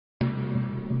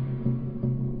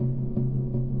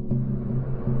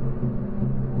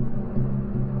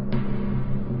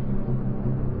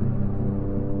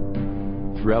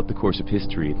Throughout the course of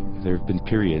history, there have been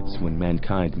periods when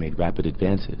mankind made rapid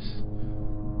advances.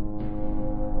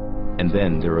 And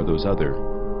then there are those other,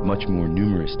 much more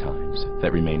numerous times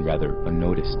that remain rather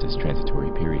unnoticed as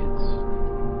transitory periods.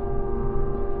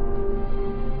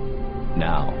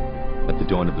 Now, at the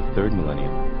dawn of the third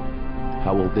millennium,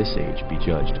 how will this age be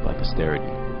judged by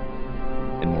posterity?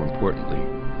 And more importantly,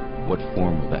 what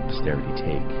form will that posterity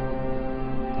take?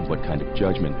 And what kind of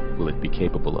judgment will it be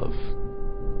capable of?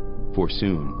 For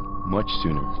soon, much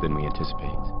sooner than we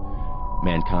anticipate,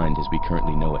 mankind as we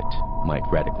currently know it might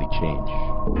radically change.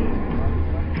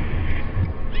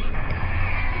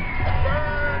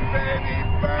 Burn, baby,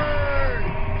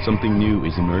 burn! Something new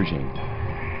is emerging.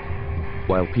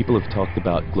 While people have talked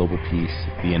about global peace,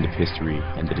 the end of history,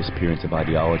 and the disappearance of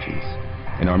ideologies,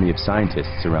 an army of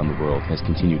scientists around the world has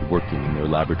continued working in their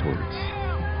laboratories.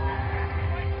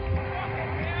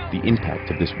 The impact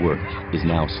of this work is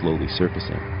now slowly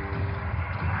surfacing.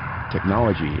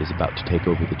 Technology is about to take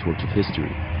over the torch of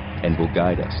history and will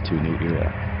guide us to a new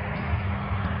era.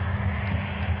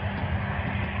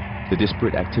 The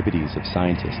disparate activities of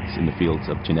scientists in the fields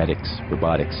of genetics,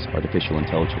 robotics, artificial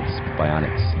intelligence,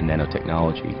 bionics, and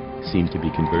nanotechnology seem to be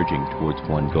converging towards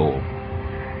one goal: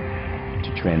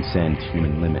 to transcend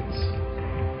human limits.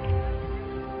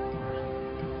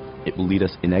 It will lead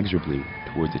us inexorably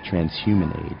towards a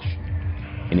transhuman age,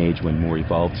 an age when more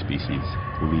evolved species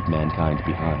will leave mankind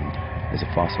behind as a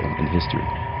fossil in history.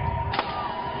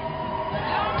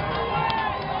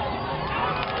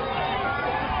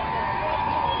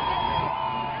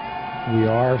 We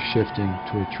are shifting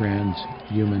to a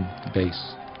transhuman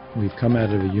base. We've come out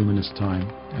of a humanist time,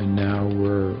 and now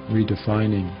we're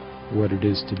redefining what it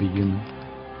is to be human.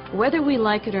 Whether we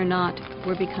like it or not,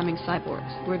 we're becoming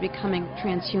cyborgs. We're becoming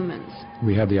transhumans.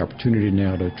 We have the opportunity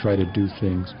now to try to do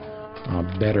things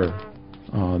better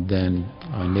than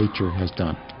nature has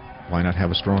done. Why not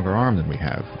have a stronger arm than we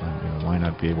have? Why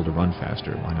not be able to run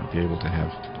faster? Why not be able to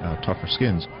have tougher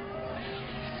skins?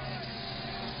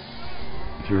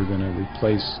 If you're going to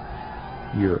replace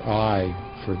your eye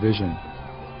for vision,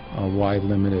 why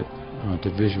limit it to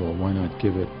visual? Why not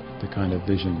give it the kind of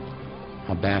vision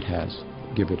a bat has?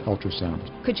 Give it ultrasound.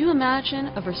 Could you imagine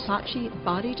a Versace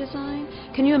body design?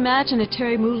 Can you imagine a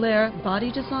Terry Mugler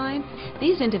body design?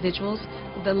 These individuals,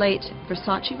 the late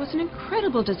Versace was an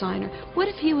incredible designer. What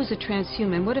if he was a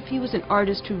transhuman? What if he was an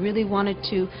artist who really wanted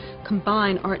to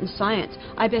combine art and science?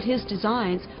 I bet his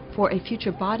designs for a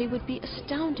future body would be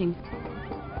astounding.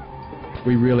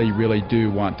 We really, really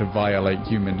do want to violate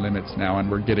human limits now,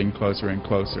 and we're getting closer and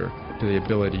closer to the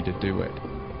ability to do it.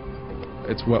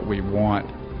 It's what we want.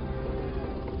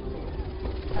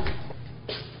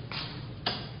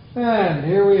 And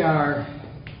here we are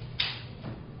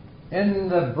in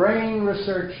the brain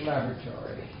research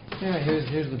laboratory. Yeah,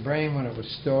 here's the brain when it was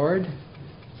stored.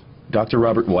 Dr.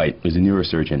 Robert White is a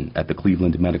neurosurgeon at the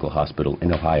Cleveland Medical Hospital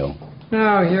in Ohio.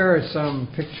 Now here are some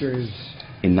pictures.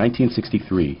 In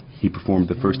 1963, he performed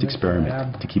the first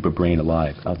experiment to keep a brain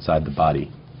alive outside the body.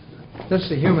 This is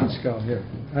the human skull here.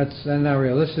 That's not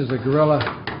real. This is a gorilla.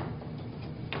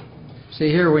 See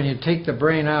here, when you take the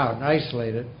brain out and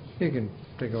isolate it, you can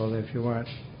take all that if you want,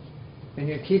 and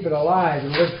you keep it alive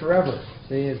and live forever.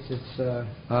 See,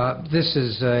 this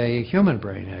is a human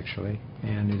brain actually,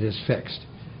 and it is fixed,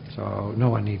 so no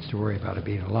one needs to worry about it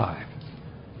being alive.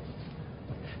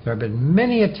 There have been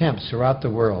many attempts throughout the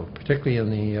world, particularly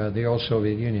in the old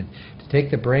Soviet Union, to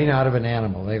take the brain out of an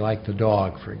animal, they like the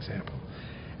dog, for example,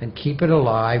 and keep it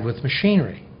alive with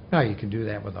machinery. Now, you can do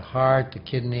that with the heart, the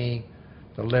kidney,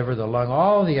 the liver, the lung,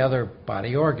 all the other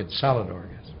body organs, solid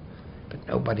organs. But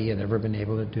nobody had ever been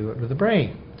able to do it with the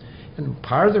brain. And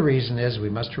part of the reason is we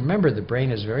must remember the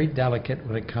brain is very delicate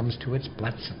when it comes to its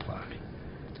blood supply.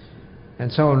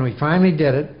 And so when we finally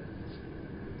did it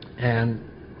and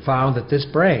found that this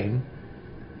brain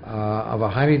of a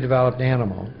highly developed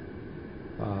animal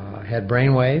had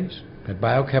brain waves, had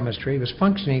biochemistry, was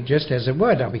functioning just as it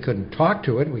would. Now, we couldn't talk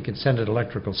to it, we could send it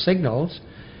electrical signals,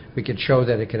 we could show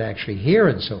that it could actually hear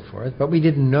and so forth, but we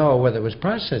didn't know whether it was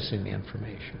processing the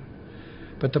information.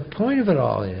 But the point of it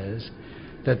all is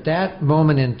that that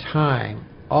moment in time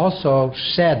also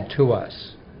said to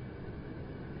us,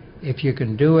 if you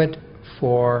can do it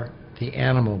for the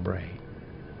animal brain,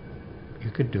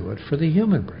 you could do it for the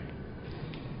human brain.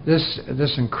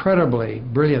 This incredibly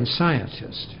brilliant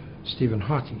scientist, Stephen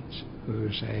Hawking,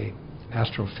 who's an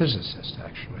astrophysicist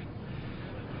actually,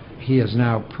 he is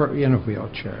now in a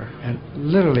wheelchair and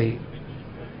literally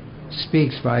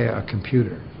speaks via a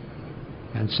computer.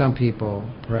 And some people,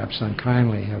 perhaps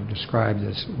unkindly, have described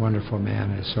this wonderful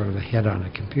man as sort of a head on a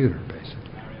computer,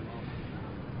 basically.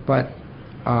 But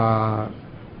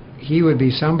he would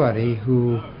be somebody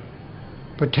who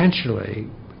potentially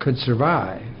could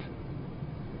survive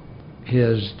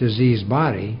his diseased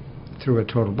body through a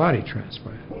total body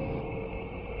transplant.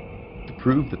 To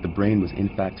prove that the brain was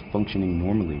in fact functioning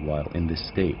normally while in this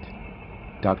state,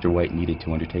 Dr. White needed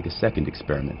to undertake a second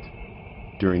experiment,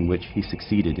 during which he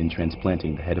succeeded in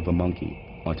transplanting the head of a monkey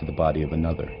onto the body of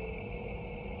another.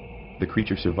 The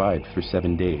creature survived for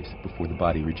 7 days before the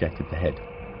body rejected the head.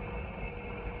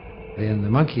 In the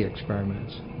monkey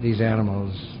experiments, these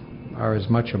animals are as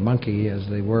much a monkey as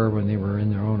they were when they were in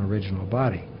their own original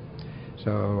body.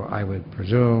 So I would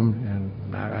presume,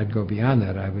 and I'd go beyond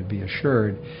that, I would be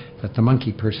assured that the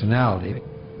monkey personality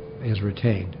is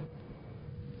retained.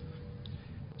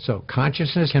 So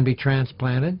consciousness can be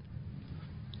transplanted.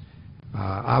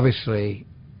 Obviously,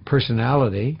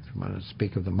 personality, if you want to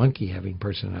speak of the monkey having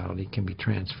personality, can be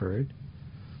transferred.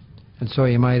 And so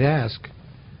you might ask,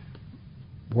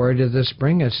 where did this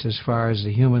bring us as far as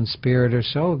the human spirit or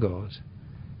soul goes?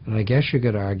 And I guess you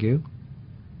could argue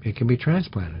it can be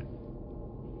transplanted.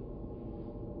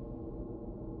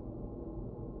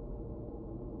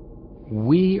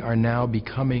 We are now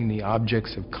becoming the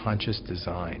objects of conscious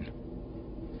design.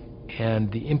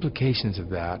 And the implications of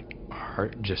that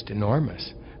are just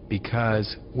enormous,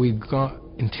 because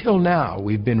until now,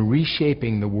 we've been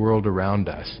reshaping the world around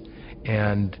us.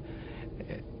 And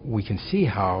we can see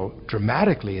how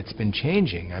dramatically it's been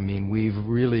changing. I mean, we've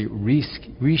really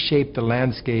reshaped the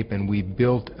landscape, and we've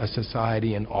built a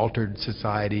society and altered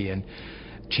society and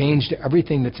changed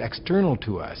everything that's external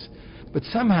to us. But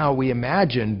somehow we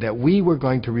imagined that we were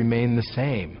going to remain the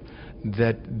same,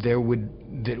 that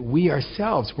we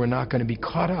ourselves were not going to be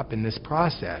caught up in this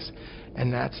process.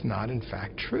 And that's not, in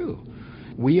fact, true.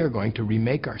 We are going to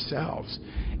remake ourselves.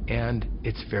 And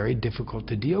it's very difficult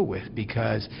to deal with,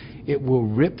 because it will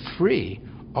rip free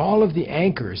all of the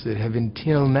anchors that have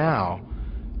until now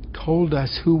told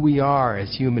us who we are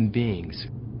as human beings.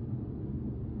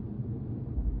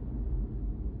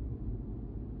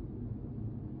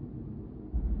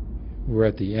 We're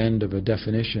at the end of a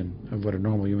definition of what a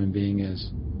normal human being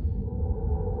is.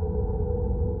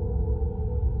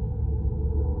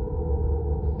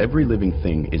 Every living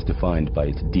thing is defined by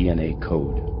its DNA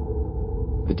code.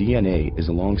 The DNA is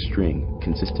a long string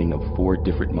consisting of 4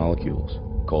 different molecules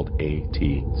called A,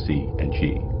 T, C, and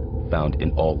G, found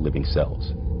in all living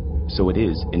cells. So it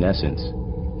is, in essence,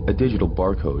 a digital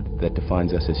barcode that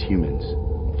defines us as humans,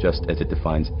 just as it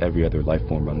defines every other life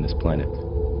form on this planet.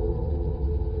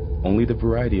 Only the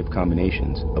variety of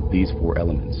combinations of these 4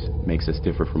 elements makes us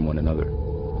differ from one another.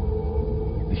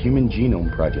 The Human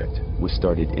Genome Project was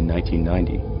started in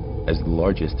 1990 as the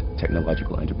largest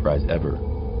technological enterprise ever,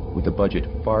 with a budget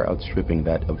far outstripping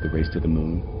that of the race to the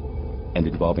moon, and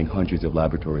involving hundreds of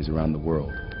laboratories around the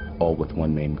world, all with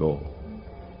one main goal.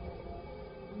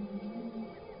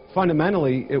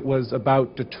 Fundamentally, it was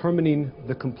about determining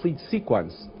the complete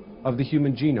sequence of the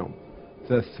human genome,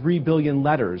 the 3 billion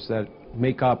letters that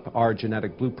make up our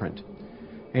genetic blueprint.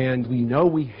 And we know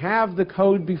we have the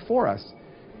code before us,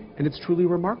 and it's truly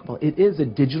remarkable. It is a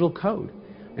digital code,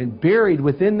 and buried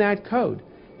within that code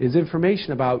is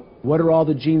information about what are all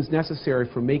the genes necessary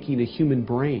for making a human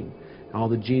brain, all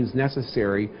the genes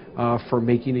necessary for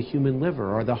making a human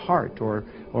liver, or the heart, or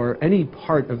any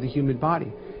part of the human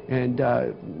body. And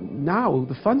now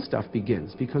the fun stuff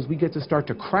begins, because we get to start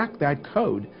to crack that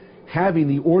code, having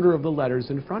the order of the letters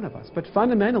in front of us. But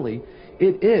fundamentally,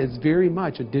 it is very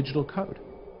much a digital code.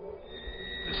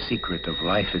 The secret of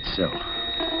life itself,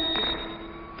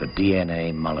 the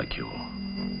DNA molecule.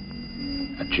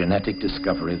 A genetic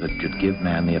discovery that could give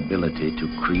man the ability to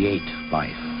create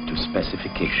life to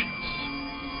specifications.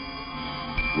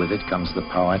 With it comes the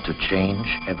power to change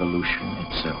evolution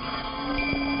itself.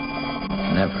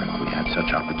 Never have we had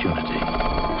such opportunity,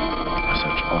 or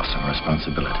such awesome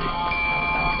responsibility.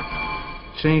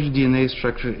 Change DNA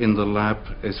structure in the lab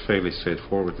is fairly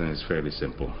straightforward and it's fairly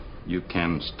simple. You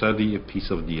can study a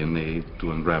piece of DNA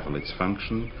to unravel its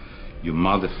function. You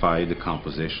modify the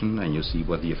composition and you see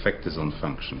what the effect is on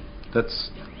function. That's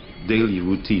daily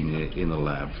routine in a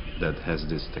lab that has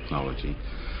this technology.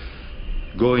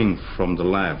 Going from the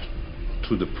lab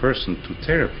to the person to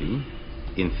therapy,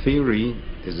 in theory,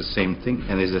 is the same thing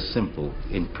and is as simple.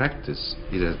 In practice,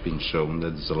 it has been shown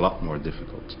that it's a lot more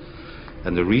difficult.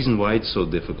 And the reason why it's so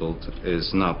difficult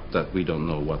is not that we don't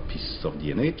know what pieces of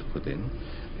DNA to put in,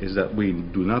 is that we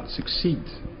do not succeed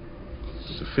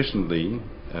sufficiently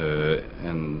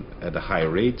and at a high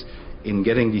rate in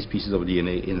getting these pieces of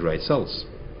DNA in the right cells.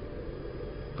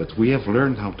 But we have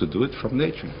learned how to do it from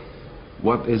nature.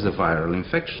 What is a viral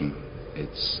infection?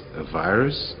 It's a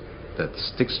virus that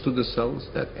sticks to the cells,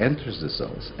 that enters the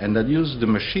cells, and that uses the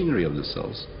machinery of the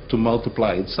cells to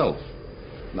multiply itself.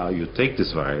 Now you take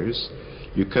this virus,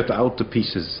 you cut out the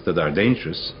pieces that are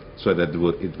dangerous so that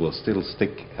it will still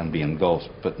stick and be engulfed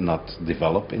but not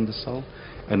develop in the cell.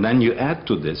 And then you add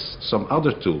to this some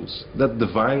other tools that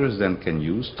the virus then can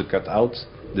use to cut out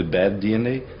the bad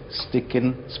DNA, stick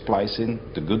in, splice in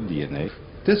the good DNA.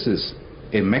 This is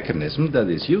a mechanism that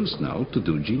is used now to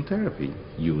do gene therapy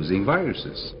using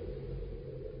viruses.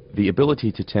 The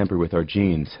ability to tamper with our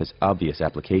genes has obvious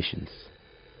applications.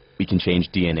 We can change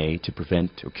DNA to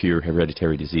prevent or cure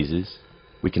hereditary diseases.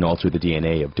 We can alter the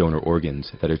DNA of donor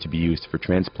organs that are to be used for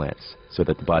transplants so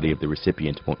that the body of the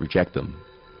recipient won't reject them.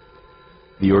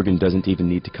 The organ doesn't even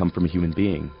need to come from a human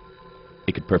being.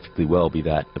 It could perfectly well be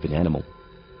that of an animal.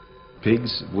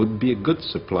 Pigs would be a good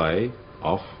supply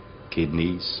of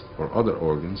kidneys or other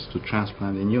organs to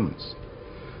transplant in humans.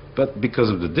 But because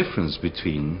of the difference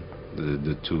between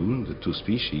the two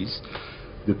species,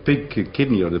 the pig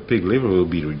kidney or the pig liver will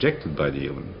be rejected by the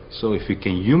human. So if we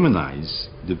can humanize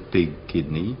the pig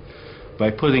kidney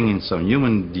by putting in some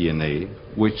human DNA,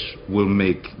 which will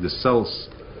make the cells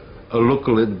look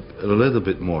a little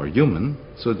bit more human,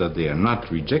 so that they are not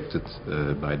rejected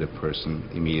by the person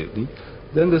immediately,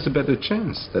 then there's a better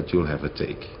chance that you'll have a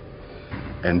take.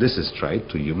 And this is tried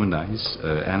to humanize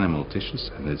animal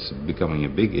tissues, and it's becoming a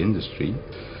big industry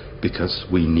because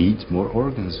we need more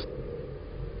organs.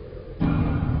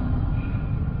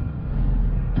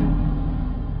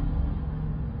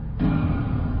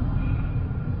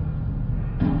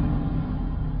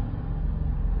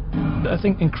 I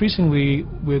think increasingly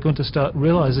we're going to start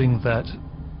realizing that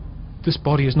this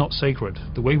body is not sacred.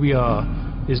 The way we are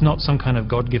is not some kind of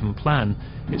God-given plan.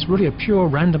 It's really a pure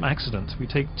random accident. We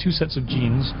take two sets of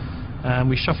genes and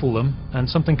we shuffle them and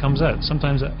something comes out.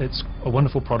 Sometimes it's a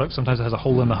wonderful product, sometimes it has a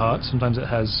hole in the heart, sometimes it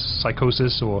has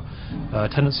psychosis or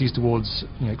tendencies towards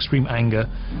extreme anger,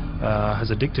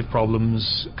 has addictive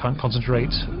problems, can't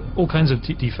concentrate, all kinds of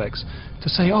defects. To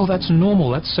say, oh, that's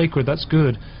normal, that's sacred, that's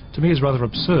good, to me is rather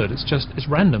absurd. It's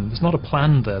random. There's not a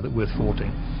plan there that we're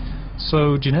thwarting.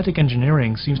 So genetic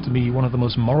engineering seems to me one of the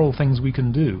most moral things we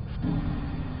can do.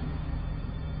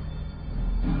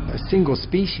 A single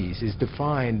species is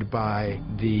defined by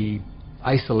the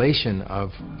isolation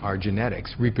of our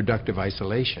genetics, reproductive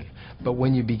isolation. But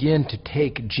when you begin to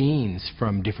take genes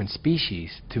from different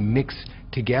species to mix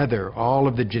together all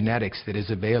of the genetics that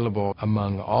is available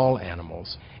among all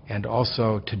animals, and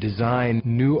also to design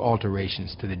new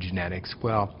alterations to the genetics,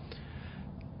 well,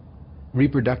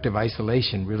 reproductive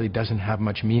isolation really doesn't have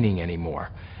much meaning anymore.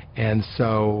 And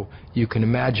so you can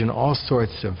imagine all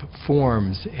sorts of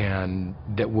forms and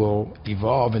that will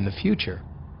evolve in the future.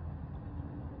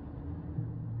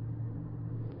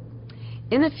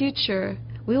 In the future,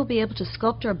 we will be able to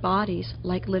sculpt our bodies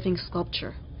like living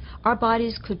sculpture. Our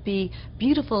bodies could be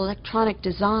beautiful electronic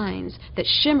designs that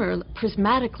shimmer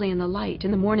prismatically in the light,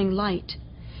 in the morning light.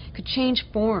 It could change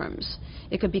forms.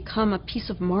 It could become a piece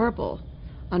of marble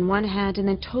on one hand and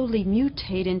then totally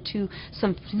mutate into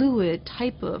some fluid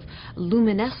type of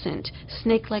luminescent,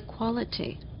 snake-like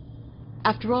quality.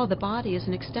 After all, the body is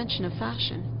an extension of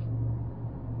fashion.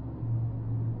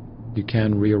 You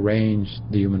can rearrange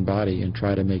the human body and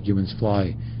try to make humans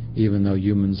fly, even though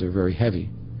humans are very heavy.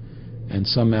 And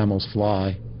some mammals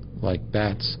fly, like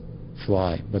bats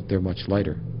fly, but they're much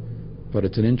lighter. But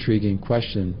it's an intriguing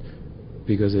question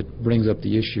because it brings up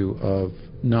the issue of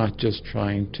not just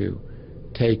trying to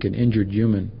take an injured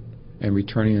human and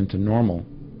returning them to normal,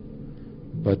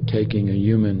 but taking a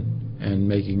human and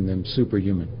making them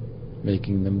superhuman,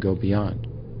 making them go beyond.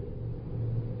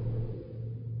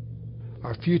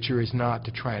 Our future is not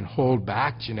to try and hold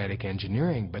back genetic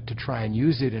engineering, but to try and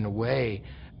use it in a way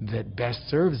that best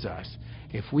serves us.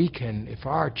 If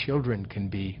our children can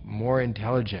be more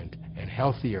intelligent and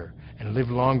healthier and live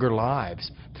longer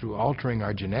lives through altering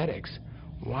our genetics,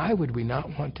 why would we not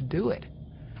want to do it?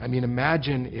 I mean,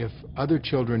 imagine if other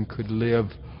children could live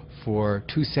for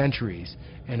 2 centuries,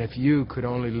 and if you could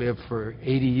only live for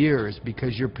 80 years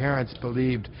because your parents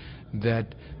believed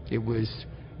that it was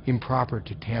improper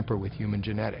to tamper with human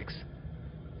genetics.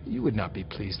 You would not be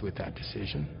pleased with that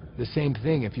decision. The same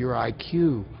thing if your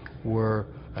IQ were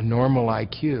a normal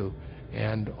IQ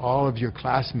and all of your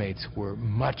classmates were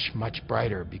much, much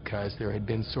brighter because there had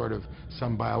been sort of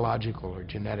some biological or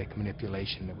genetic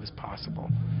manipulation that was possible.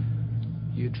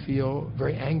 You'd feel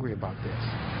very angry about this.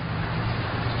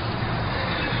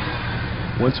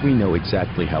 Once we know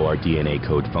exactly how our DNA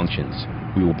code functions,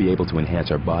 we will be able to enhance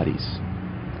our bodies.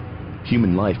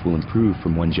 Human life will improve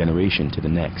from one generation to the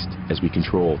next as we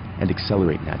control and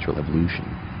accelerate natural evolution.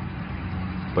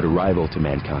 But a rival to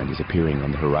mankind is appearing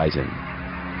on the horizon,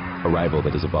 a rival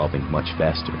that is evolving much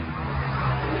faster.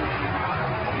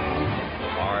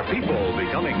 Are people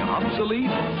becoming obsolete?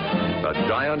 A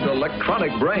giant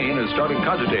electronic brain is starting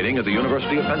cogitating at the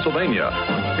University of Pennsylvania.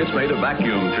 It's made of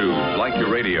vacuum tubes like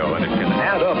your radio, and it can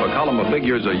add up a column of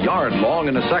figures a yard long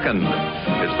in a second.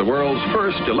 It's the world's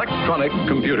first electronic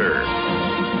computer.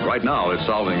 Right now, it's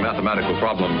solving mathematical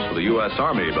problems for the U.S.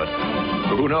 Army, but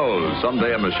who knows,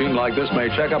 someday a machine like this may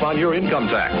check up on your income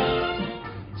tax.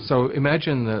 So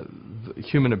imagine the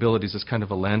human abilities as kind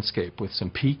of a landscape with some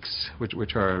peaks, which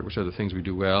are the things we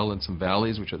do well, and some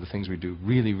valleys, which are the things we do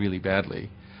really, really badly.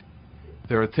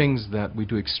 There are things that we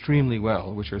do extremely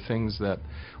well, which are things that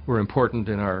were important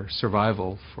in our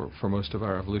survival for most of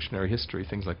our evolutionary history,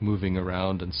 things like moving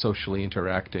around and socially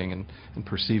interacting and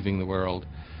perceiving the world.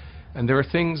 And there are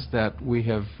things that we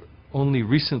have only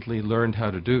recently learned how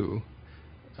to do,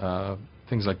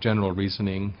 things like general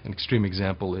reasoning. An extreme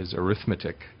example is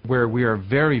arithmetic, where we are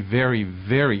very, very,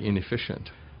 very inefficient.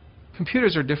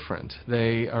 Computers are different.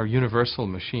 They are universal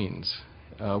machines.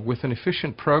 With an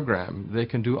efficient program, they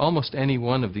can do almost any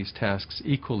one of these tasks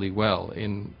equally well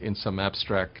in some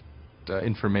abstract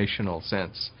informational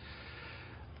sense.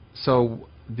 So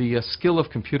the skill of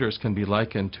computers can be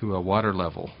likened to a water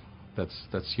level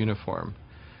that's uniform.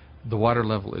 The water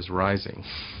level is rising.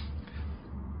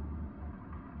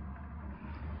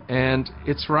 And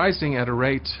it's rising at a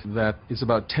rate that is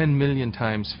about 10 million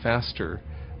times faster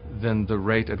than the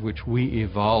rate at which we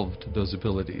evolved those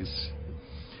abilities.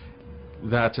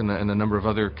 That and a number of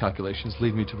other calculations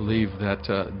lead me to believe that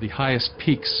the highest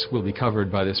peaks will be covered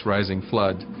by this rising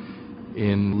flood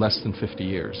in less than 50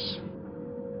 years.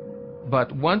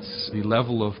 But once the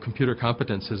level of computer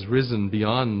competence has risen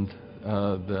beyond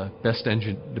the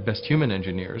best human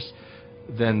engineers,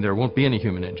 then there won't be any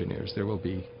human engineers. There will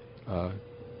be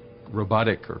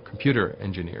robotic or computer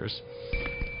engineers.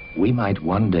 We might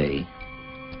one day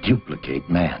duplicate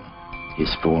man,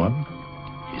 his form,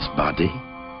 his body,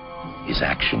 his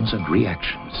actions and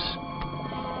reactions,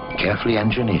 carefully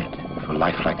engineered for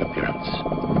lifelike appearance.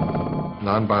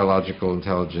 Non-biological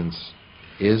intelligence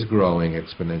is growing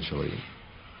exponentially.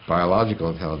 Biological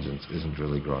intelligence isn't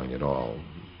really growing at all.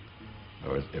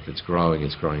 Or if it's growing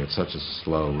at such a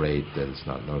slow rate that it's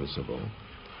not noticeable.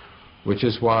 Which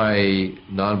is why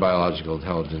non-biological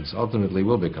intelligence ultimately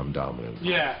will become dominant.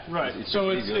 Yeah, right. So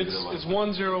it's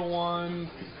 101,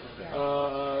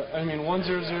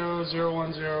 100,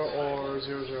 010, or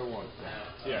 001.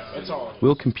 Yeah, that's all.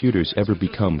 Will computers ever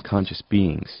become conscious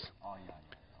beings?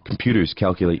 Computers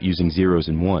calculate using zeros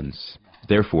and ones.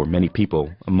 Therefore, many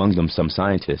people, among them some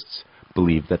scientists,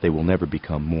 believe that they will never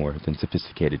become more than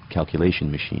sophisticated calculation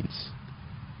machines.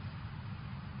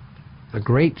 A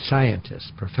great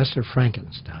scientist, Professor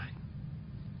Frankenstein,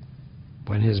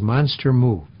 when his monster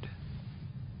moved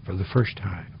for the first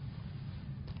time,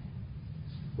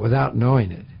 without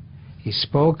knowing it, he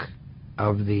spoke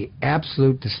of the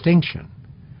absolute distinction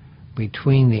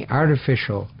between the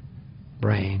artificial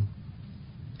brain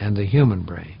and the human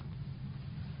brain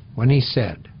when he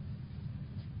said,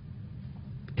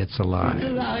 "It's alive." It's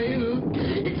alive!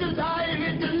 It's alive!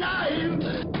 It's alive!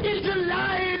 It's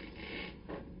alive!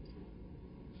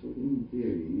 So in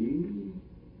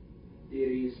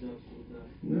theory is not so bad.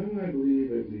 No, I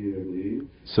believe.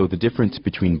 So the difference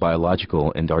between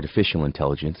biological and artificial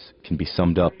intelligence can be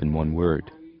summed up in one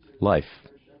word: life.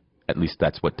 At least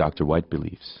that's what Dr. White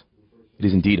believes. It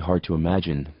is indeed hard to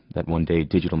imagine that one day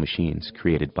digital machines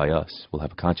created by us will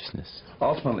have a consciousness.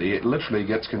 Ultimately, it literally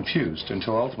gets confused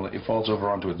until ultimately it falls over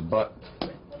onto its butt.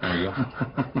 There you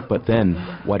go. But then,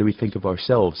 why do we think of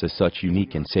ourselves as such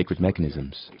unique and sacred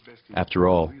mechanisms? After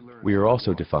all, we are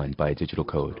also defined by a digital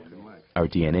code, our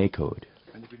DNA code.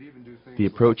 The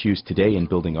approach used today in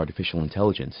building artificial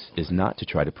intelligence is not to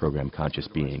try to program conscious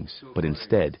beings, but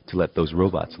instead to let those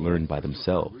robots learn by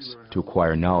themselves, to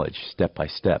acquire knowledge step by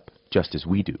step, just as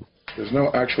we do. There's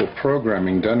no actual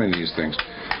programming done in these things.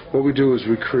 What we do is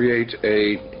we create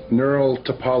a neural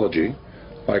topology,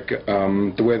 like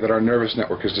the way that our nervous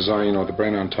network is designed, the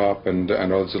brain on top and all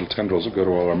those little tendrils that go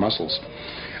to all our muscles.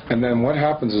 And then what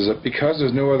happens is that because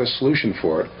there's no other solution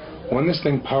for it, when this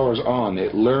thing powers on,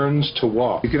 it learns to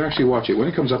walk. You can actually watch it. When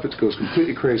it comes up, it goes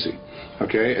completely crazy.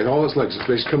 Okay? And all its legs, it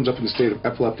basically comes up in a state of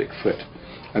epileptic fit.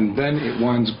 And then it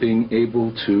winds being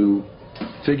able to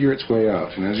figure its way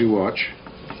out. And as you watch,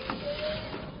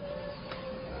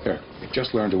 there, it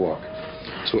just learned to walk.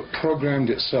 So it programmed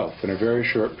itself in a very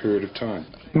short period of time.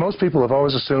 Most people have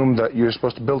always assumed that you're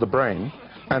supposed to build a brain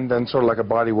and then sort of like a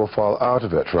body will fall out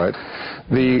of it, right?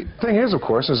 The thing is, of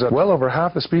course, is that well over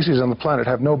half the species on the planet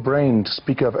have no brain to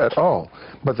speak of at all,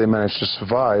 but they manage to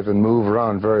survive and move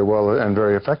around very well and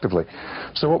very effectively.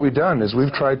 So what we've done is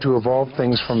we've tried to evolve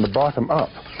things from the bottom up.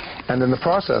 And in the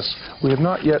process, we have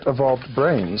not yet evolved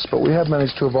brains, but we have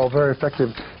managed to evolve very effective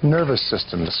nervous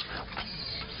systems.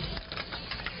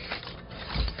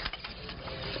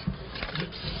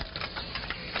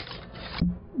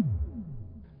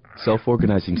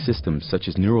 Self-organizing systems such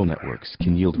as neural networks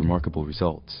can yield remarkable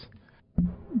results.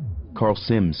 Carl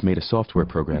Sims made a software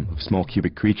program of small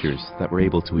cubic creatures that were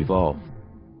able to evolve.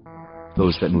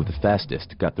 Those that moved the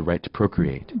fastest got the right to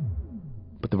procreate.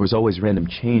 But there was always random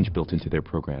change built into their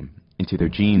program, into their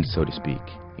genes, so to speak,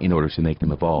 in order to make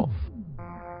them evolve.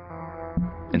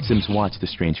 And Sims watched the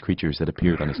strange creatures that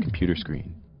appeared on his computer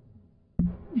screen.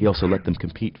 He also let them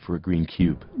compete for a green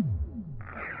cube.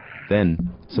 Then,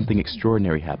 something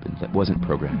extraordinary happened that wasn't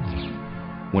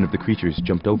programmed. One of the creatures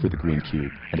jumped over the green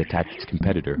cube and attacked its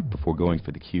competitor before going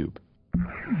for the cube.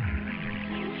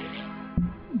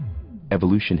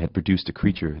 Evolution had produced a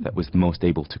creature that was the most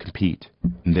able to compete,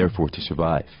 and therefore to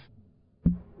survive.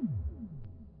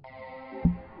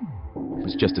 It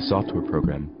was just a software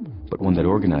program, but one that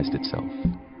organized itself.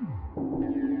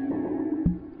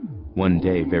 One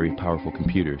day, very powerful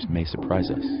computers may surprise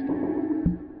us.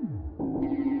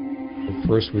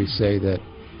 First we say that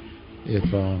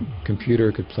if a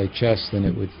computer could play chess, then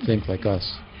it would think like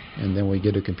us. And then we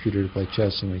get a computer to play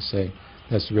chess and we say,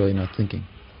 that's really not thinking.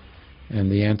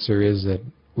 And the answer is that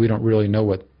we don't really know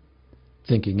what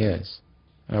thinking is.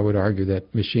 I would argue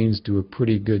that machines do a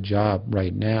pretty good job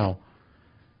right now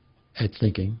at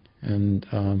thinking, and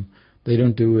they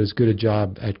don't do as good a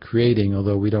job at creating,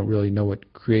 although we don't really know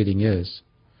what creating is.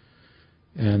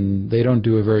 And they don't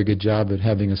do a very good job at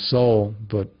having a soul,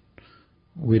 but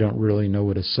we don't really know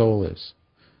what a soul is.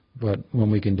 But when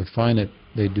we can define it,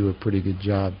 they do a pretty good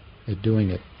job at doing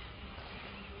it.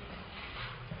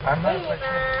 I'm not like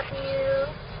you.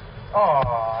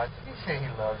 Aw, did he say he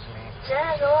loves me?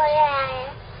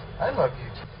 I love you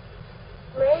too.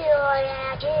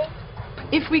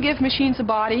 If we give machines a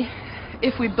body,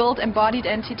 if we build embodied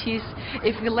entities,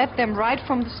 if we let them right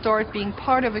from the start being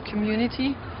part of a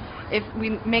community, if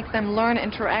we make them learn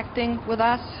interacting with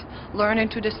us, learning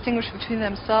to distinguish between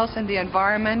themselves and the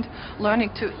environment, learning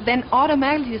to, then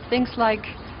automatically things like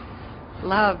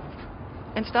love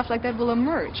and stuff like that will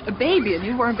emerge. A baby, a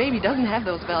newborn baby, doesn't have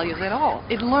those values at all.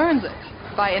 It learns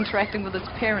it by interacting with its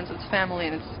parents, its family,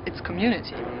 and its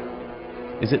community.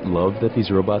 Is it love that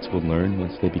these robots will learn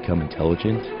once they become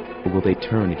intelligent, or will they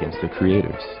turn against their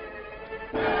creators?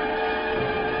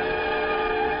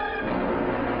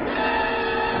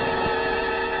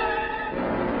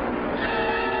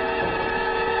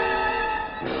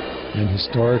 And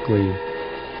historically,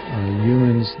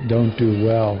 humans don't do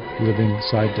well living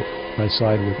side by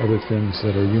side with other things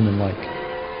that are human-like.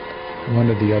 One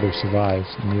or the other survives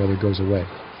and the other goes away.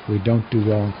 We don't do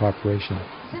well in cooperation.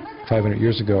 500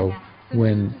 years ago,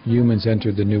 when humans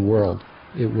entered the New World,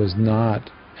 it was not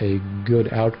a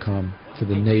good outcome for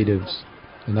the natives.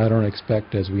 And I don't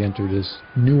expect, as we enter this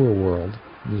newer world,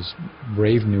 this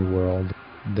brave new world,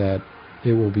 that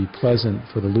it will be pleasant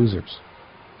for the losers.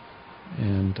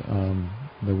 And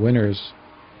the winners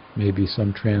may be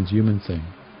some transhuman thing.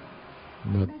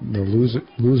 But the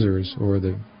losers, or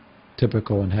the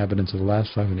typical inhabitants of the last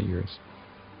 500 years,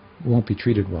 won't be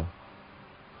treated well.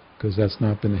 Because that's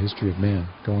not been the history of man,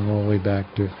 going all the way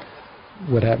back to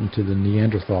what happened to the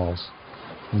Neanderthals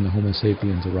when the Homo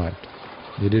sapiens arrived.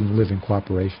 They didn't live in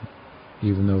cooperation,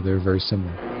 even though they're very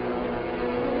similar.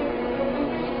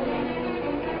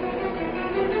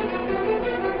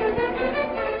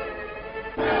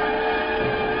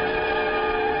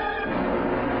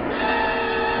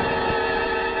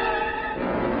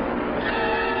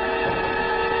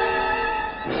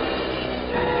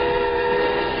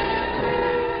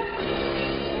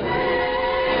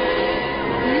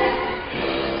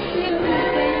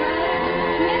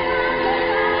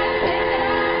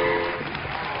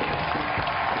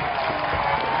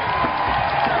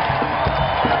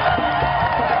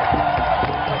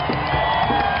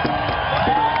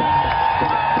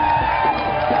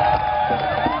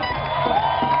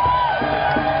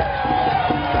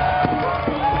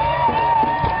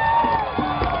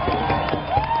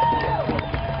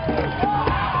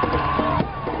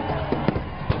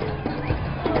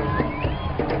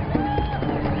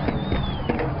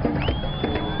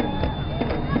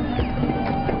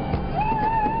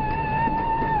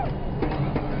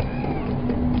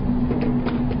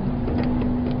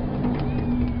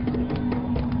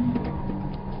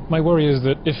 My worry is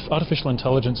that if artificial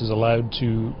intelligence is allowed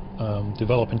to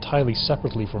develop entirely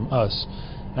separately from us,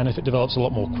 and if it develops a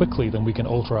lot more quickly than we can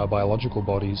alter our biological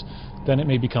bodies, then it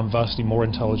may become vastly more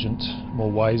intelligent,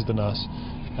 more wise than us,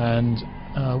 and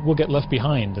we'll get left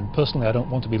behind. And personally, I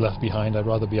don't want to be left behind. I'd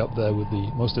rather be up there with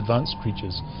the most advanced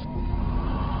creatures.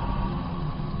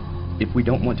 If we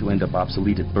don't want to end up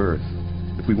obsolete at birth,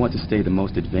 if we want to stay the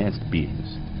most advanced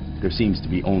beings, there seems to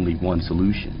be only one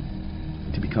solution: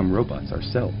 to become robots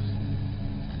ourselves.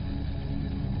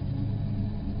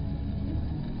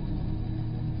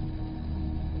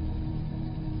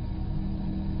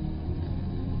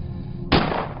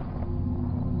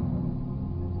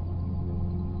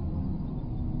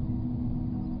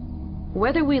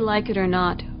 Whether we like it or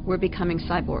not, we're becoming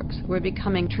cyborgs. We're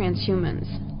becoming transhumans.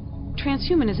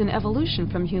 Transhuman is an evolution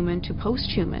from human to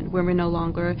post-human, where we're no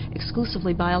longer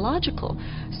exclusively biological.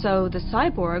 So the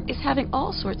cyborg is having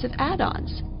all sorts of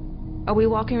add-ons. Are we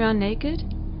walking around naked?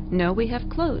 No, we have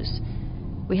clothes.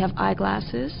 We have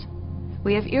eyeglasses.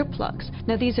 We have earplugs.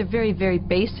 Now these are very, very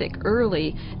basic,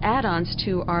 early add-ons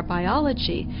to our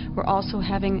biology. We're also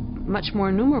having much more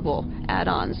innumerable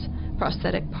add-ons,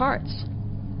 prosthetic parts,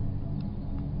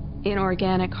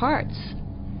 inorganic hearts.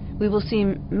 We will see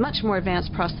much more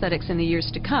advanced prosthetics in the years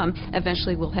to come.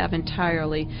 Eventually we'll have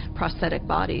entirely prosthetic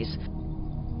bodies.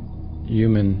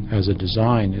 Human as a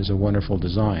design is a wonderful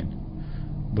design,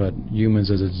 but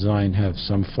humans as a design have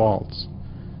some faults.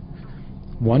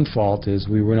 One fault is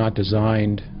we were not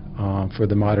designed for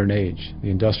the modern age. The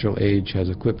industrial age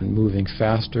has equipment moving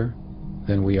faster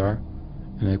than we are,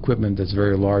 and equipment that's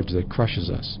very large that crushes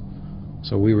us.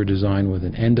 So we were designed with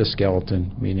an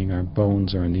endoskeleton, meaning our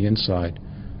bones are on the inside,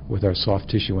 with our soft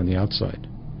tissue on the outside.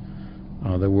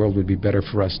 The world would be better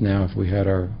for us now if we had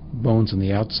our bones on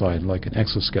the outside like an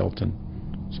exoskeleton.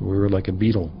 So we were like a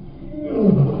beetle.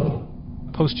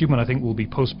 Post-human, I think, will be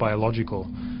post-biological.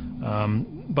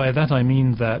 By that I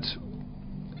mean that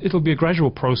it'll be a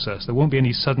gradual process. There won't be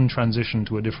any sudden transition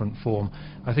to a different form.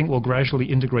 I think we'll gradually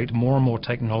integrate more and more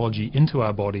technology into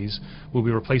our bodies. We'll be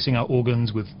replacing our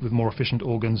organs with more efficient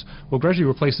organs. We'll gradually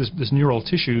replace this neural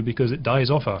tissue because it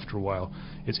dies off after a while.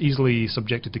 It's easily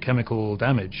subjected to chemical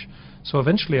damage. So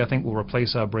eventually I think we'll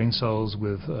replace our brain cells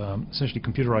with essentially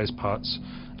computerized parts.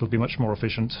 It'll be much more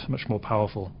efficient, much more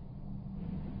powerful.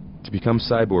 To become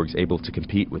cyborgs able to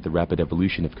compete with the rapid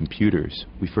evolution of computers,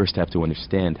 we first have to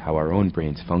understand how our own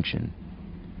brains function.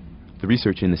 The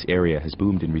research in this area has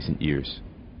boomed in recent years.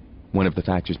 One of the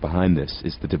factors behind this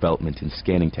is the development in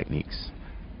scanning techniques.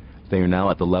 They are now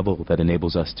at the level that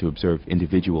enables us to observe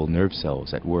individual nerve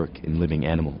cells at work in living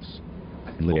animals.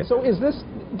 So is this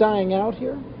dying out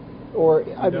here? Or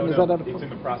no, it's in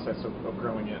the process of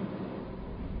growing in.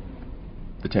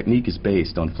 The technique is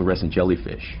based on fluorescent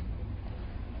jellyfish.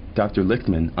 Dr.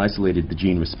 Lichtman isolated the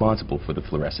gene responsible for the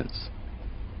fluorescence.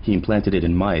 He implanted it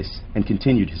in mice and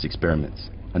continued his experiments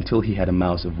until he had a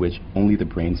mouse of which only the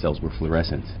brain cells were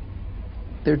fluorescent.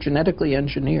 They're genetically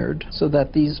engineered so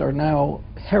that these are now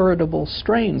heritable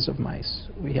strains of mice.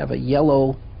 We have a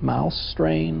yellow mouse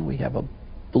strain, we have a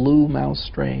blue mouse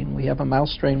strain, we have a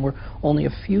mouse strain where only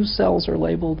a few cells are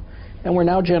labeled, and we're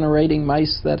now generating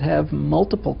mice that have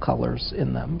multiple colors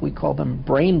in them. We call them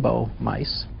rainbow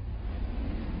mice.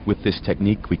 With this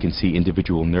technique, we can see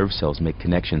individual nerve cells make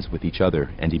connections with each other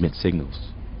and emit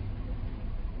signals.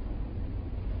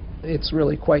 It's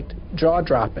really quite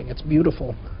jaw-dropping. It's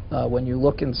beautiful when you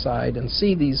look inside and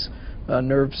see these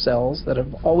nerve cells that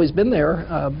have always been there,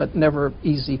 but never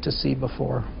easy to see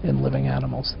before in living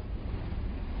animals.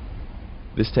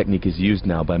 This technique is used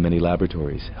now by many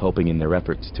laboratories, helping in their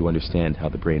efforts to understand how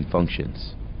the brain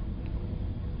functions.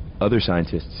 Other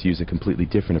scientists use a completely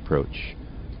different approach.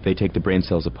 They take the brain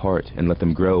cells apart and let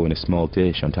them grow in a small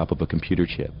dish on top of a computer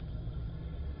chip.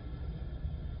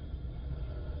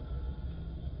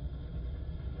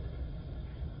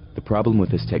 The problem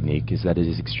with this technique is that it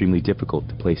is extremely difficult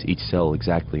to place each cell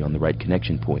exactly on the right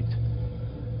connection point.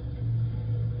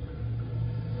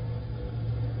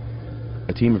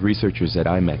 A team of researchers at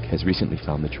IMEC has recently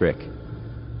found the trick.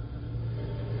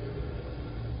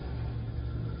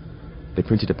 They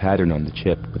printed a pattern on the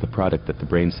chip with a product that the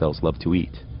brain cells love to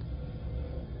eat.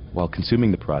 While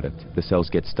consuming the product, the cells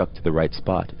get stuck to the right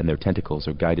spot and their tentacles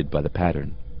are guided by the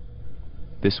pattern.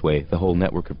 This way, the whole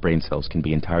network of brain cells can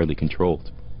be entirely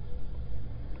controlled.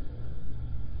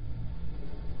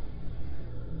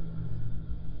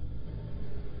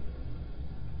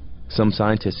 Some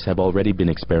scientists have already been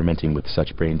experimenting with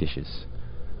such brain dishes.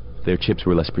 Their chips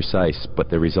were less precise, but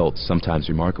their results sometimes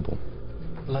remarkable.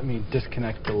 Let me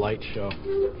disconnect the light show.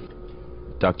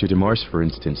 Dr. DeMars, for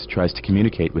instance, tries to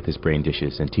communicate with his brain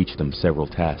dishes and teach them several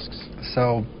tasks.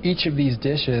 So each of these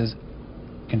dishes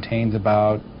contains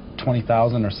about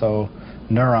 20,000 or so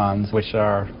neurons, which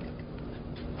are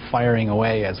firing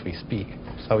away as we speak.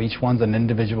 So each one's an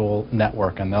individual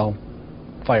network, and they'll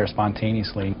fire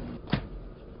spontaneously.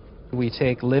 We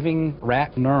take living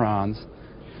rat neurons,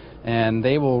 and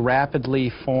they will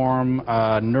rapidly form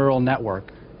a neural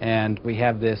network. And we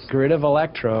have this grid of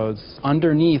electrodes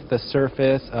underneath the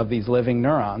surface of these living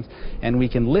neurons, and we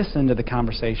can listen to the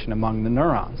conversation among the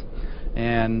neurons.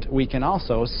 And we can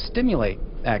also stimulate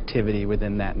activity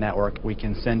within that network. We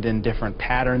can send in different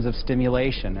patterns of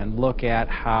stimulation and look at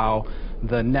how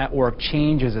the network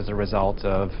changes as a result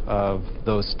of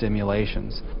those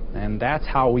stimulations. And that's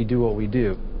how we do what we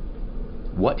do.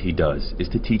 What he does is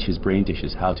to teach his brain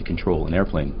dishes how to control an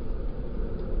airplane.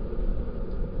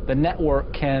 The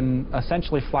network can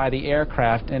essentially fly the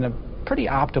aircraft in a pretty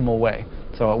optimal way.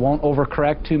 So it won't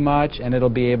overcorrect too much, and it'll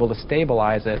be able to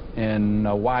stabilize it in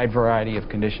a wide variety of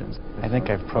conditions. I think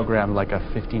I've programmed like a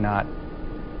 50-knot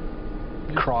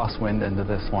crosswind into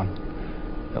this one.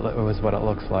 It was what it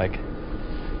looks like.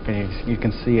 You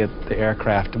can see it, the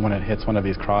aircraft, when it hits one of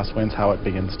these crosswinds, how it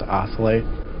begins to oscillate.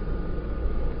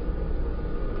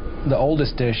 The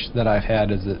oldest dish that I've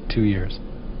had is at 2 years.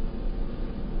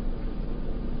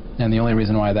 And the only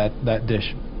reason why that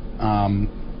dish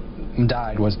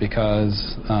died was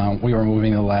because we were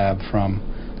moving the lab from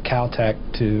Caltech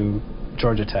to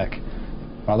Georgia Tech.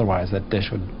 Otherwise, that dish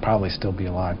would probably still be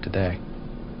alive today.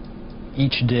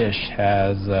 Each dish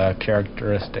has a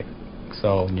characteristic,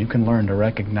 so you can learn to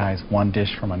recognize one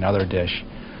dish from another dish.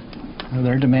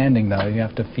 They're demanding, though. You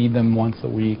have to feed them once a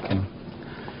week. And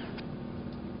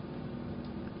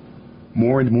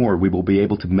more and more, we will be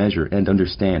able to measure and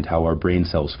understand how our brain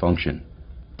cells function.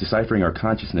 Deciphering our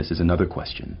consciousness is another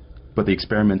question. But the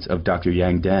experiments of Dr.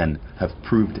 Yang Dan have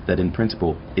proved that in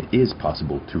principle it is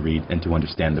possible to read and to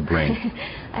understand the brain.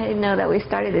 I didn't know that we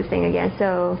started this thing again.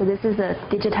 So this is a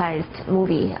digitized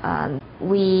movie.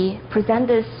 We present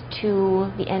this to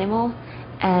the animal,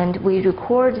 and we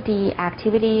record the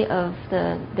activity of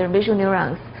their visual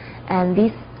neurons. And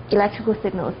these electrical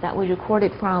signals that we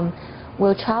recorded from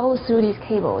will travel through these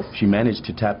cables. She managed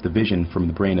to tap the vision from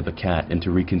the brain of a cat and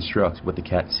to reconstruct what the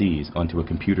cat sees onto a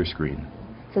computer screen.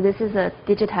 So this is a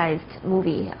digitized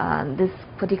movie. This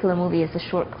particular movie is a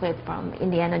short clip from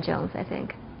Indiana Jones, I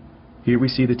think. Here we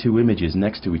see the two images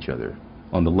next to each other.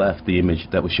 On the left, the image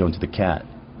that was shown to the cat.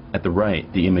 At the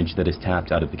right, the image that is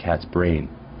tapped out of the cat's brain.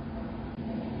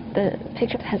 The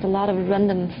picture has a lot of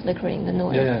random flickering, the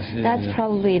noise. That's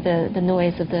probably the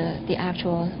noise of the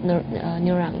actual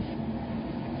neurons,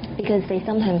 because they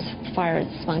sometimes fire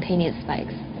spontaneous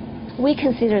spikes. We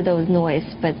consider those noise,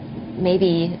 but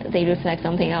maybe they reflect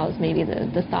something else, maybe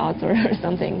the thoughts or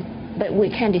something. But we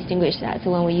can't distinguish that.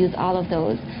 So when we use all of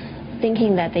those,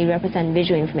 thinking that they represent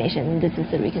visual information, this is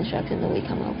the reconstruction that we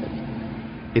come up with.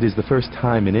 It is the first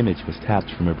time an image was tapped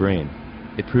from a brain.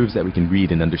 It proves that we can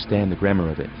read and understand the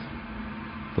grammar of it.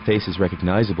 The face is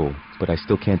recognizable, but I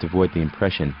still can't avoid the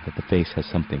impression that the face has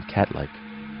something cat-like.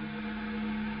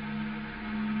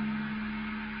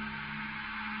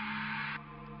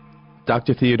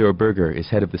 Dr. Theodore Berger is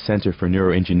head of the Center for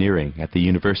Neuroengineering at the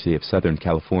University of Southern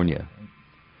California.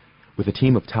 With a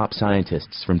team of top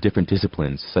scientists from different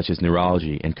disciplines, such as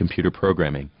neurology and computer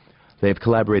programming, they have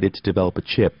collaborated to develop a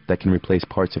chip that can replace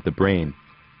parts of the brain,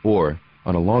 or,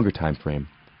 on a longer time frame,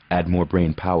 add more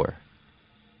brain power.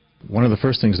 One of the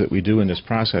first things that we do in this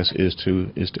process is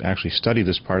to actually study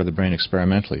this part of the brain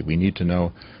experimentally. We need to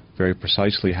know very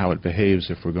precisely how it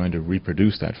behaves if we're going to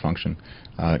reproduce that function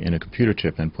in a computer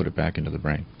chip and put it back into the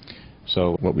brain.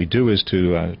 So what we do is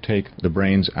to take the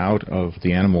brains out of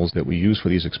the animals that we use for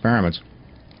these experiments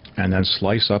and then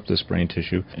slice up this brain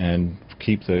tissue and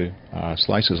keep the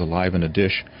slices alive in a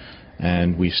dish,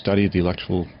 and we study the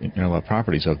electrical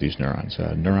properties of these neurons.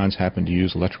 Neurons happen to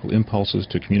use electrical impulses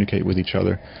to communicate with each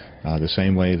other the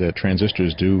same way that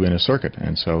transistors do in a circuit.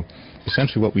 And so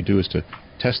essentially what we do is to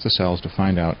test the cells to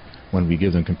find out, when we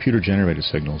give them computer-generated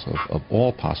signals of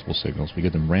all possible signals, we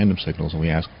give them random signals and we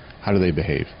ask, how do they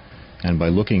behave? And by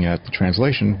looking at the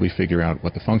translation, we figure out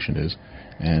what the function is,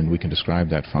 and we can describe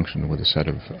that function with a set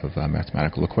of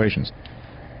mathematical equations.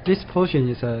 This portion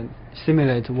is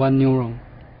simulate one neuron.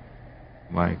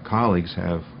 My colleagues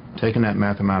have taken that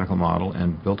mathematical model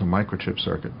and built a microchip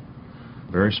circuit,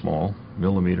 very small,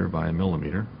 millimeter by a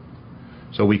millimeter.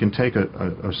 So we can take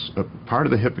a part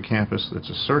of the hippocampus that's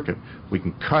a circuit, we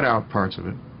can cut out parts of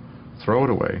it, throw it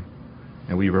away,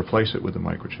 and we replace it with the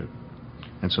microchip.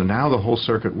 And so now the whole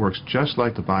circuit works just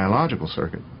like the biological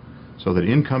circuit, so that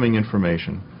incoming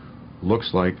information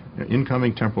looks like,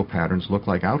 incoming temporal patterns look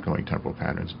like outgoing temporal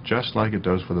patterns, just like it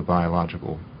does for the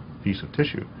biological piece of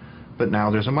tissue. But now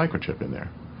there's a microchip in there,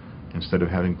 instead of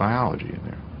having biology in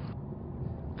there.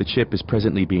 The chip is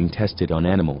presently being tested on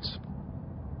animals.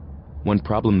 One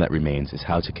problem that remains is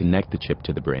how to connect the chip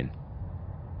to the brain.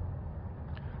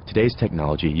 Today's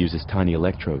technology uses tiny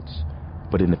electrodes,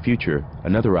 but in the future,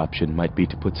 another option might be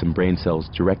to put some brain cells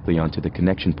directly onto the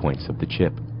connection points of the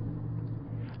chip.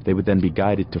 They would then be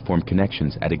guided to form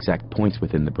connections at exact points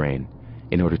within the brain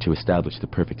in order to establish the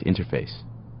perfect interface.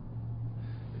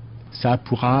 Ça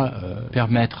pourra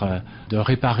permettre de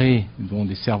réparer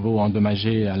des cerveaux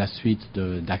endommagés à la suite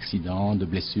d'accidents, de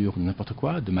blessures, n'importe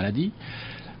quoi, de maladies.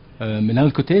 Mais d'un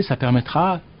autre côté, ça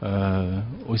permettra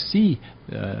aussi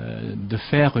de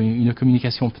faire une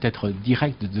communication peut-être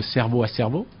directe de cerveau à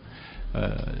cerveau.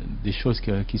 Des choses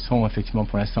qui sont effectivement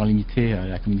pour l'instant limitées,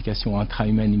 la communication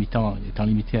intra-humaine étant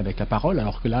limitée avec la parole,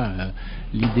 alors que là,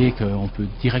 l'idée qu'on peut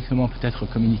directement peut-être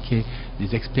communiquer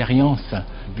des expériences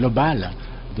globales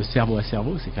de cerveau à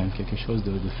cerveau, c'est quand même quelque chose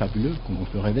de fabuleux qu'on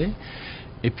peut rêver.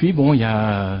 Et puis bon, il y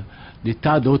a des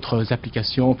tas d'autres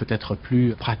applications peut-être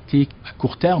plus pratiques à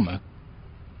court terme.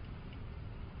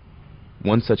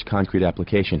 One such concrete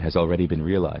application has already been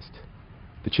realized.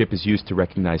 The chip is used to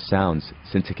recognize sounds,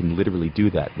 since it can literally do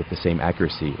that with the same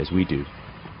accuracy as we do.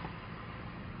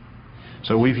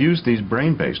 So we've used these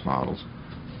brain-based models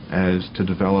as to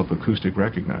develop acoustic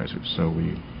recognizers. So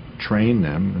we train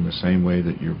them in the same way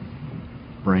that your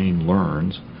brain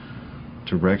learns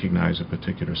to recognize a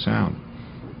particular sound.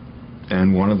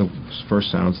 And one of the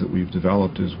first sounds that we've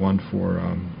developed is one for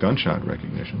gunshot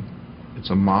recognition. It's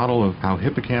a model of how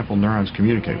hippocampal neurons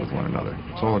communicate with one another.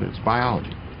 That's all it is,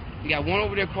 biology. You got one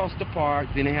over there across the park,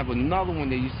 then they have another one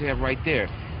they used to have right there.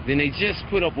 Then they just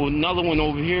put up another one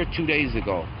over here 2 days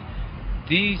ago.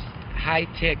 These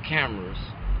high-tech cameras,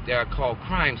 they are called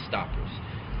Crime Stoppers.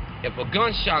 If a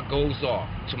gunshot goes off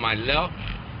to my left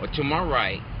or to my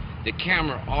right, the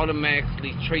camera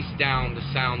automatically traces down the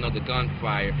sound of the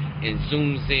gunfire and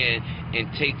zooms in and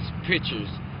takes pictures.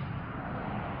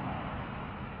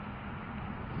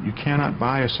 You cannot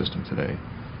buy a system today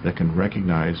that can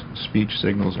recognize speech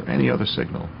signals or any other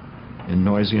signal in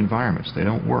noisy environments. They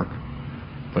don't work.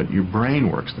 But your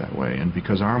brain works that way, and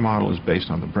because our model is based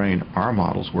on the brain, our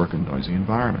models work in noisy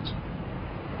environments.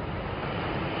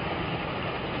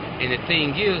 And the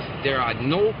thing is, there are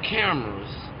no cameras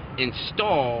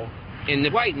installed in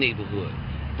the white neighborhood,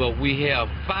 but we have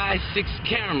 5, 6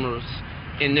 cameras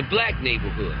in the black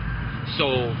neighborhood.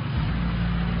 So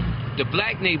the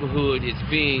black neighborhood is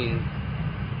being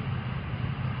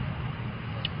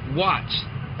watched.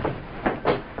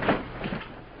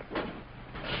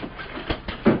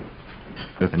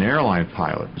 If an airline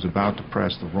pilot is about to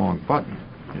press the wrong button,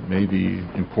 it may be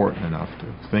important enough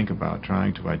to think about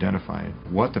trying to identify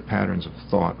what the patterns of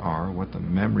thought are, what the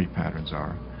memory patterns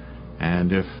are,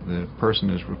 and if the person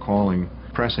is recalling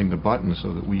pressing the button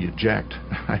so that we eject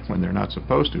when they're not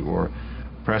supposed to, or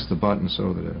press the button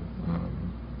so that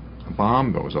a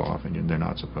bomb goes off and they're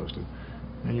not supposed to,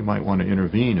 then you might want to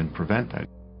intervene and prevent that.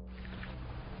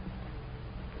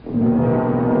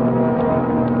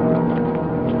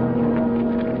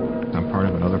 I'm part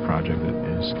of another project that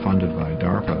is funded by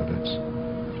DARPA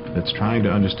that's trying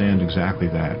to understand exactly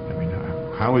that. I mean,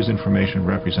 how is information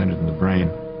represented in the brain?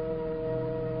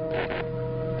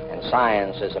 And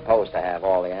science is supposed to have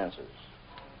all the answers.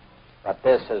 But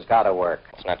this has got to work.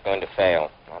 It's not going to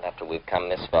fail, not after we've come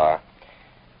this far.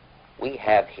 We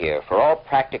have here, for all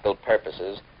practical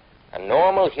purposes, a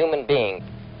normal human being,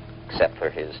 except for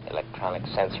his electronic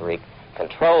sensory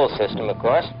control system, of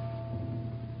course.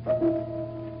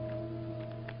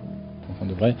 On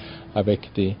devrait,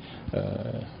 avec des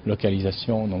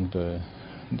localisations donc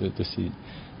de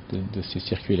ces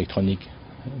circuits électroniques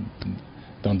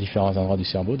dans différents endroits du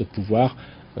cerveau, de pouvoir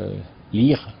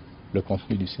lire le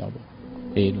contenu du cerveau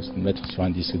et le mettre sur un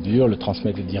disque dur, le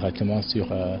transmettre directement sur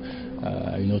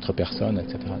une autre personne,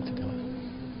 etc., etc.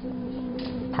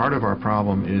 Part of our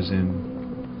problem is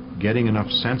in getting enough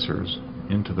sensors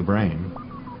into the brain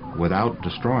without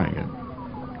destroying it.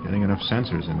 Getting enough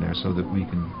sensors in there so that we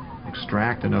can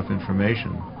extract enough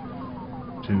information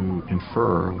to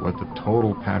infer what the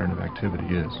total pattern of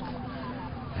activity is.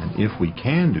 And if we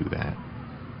can do that,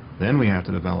 then we have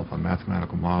to develop a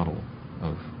mathematical model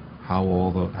of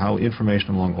how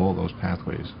information along all those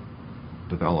pathways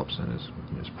develops and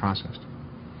is processed.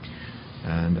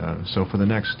 And so for the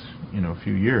next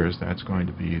few years, that's going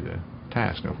to be the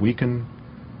task. Now, if we can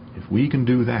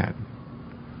do that,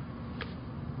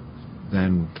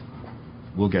 then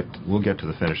we'll get to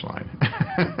the finish line.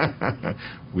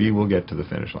 We will get to the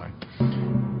finish line.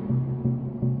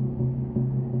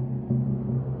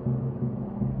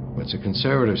 It's a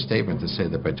conservative statement to say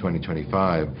that by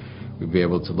 2025 we'll be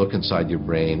able to look inside your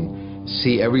brain,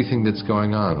 see everything that's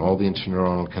going on, all the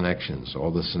interneuronal connections,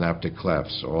 all the synaptic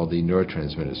clefts, all the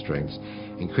neurotransmitter strings,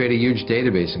 and create a huge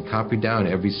database and copy down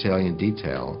every salient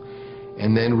detail,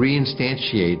 and then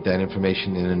reinstantiate that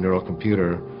information in a neural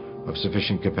computer of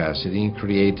sufficient capacity and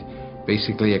create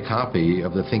basically a copy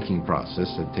of the thinking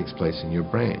process that takes place in your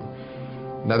brain.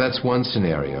 Now that's one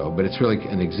scenario, but it's really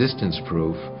an existence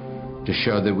proof to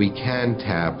show that we can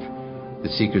tap the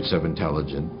secrets of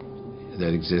intelligence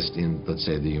that exist in, let's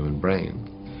say, the human brain.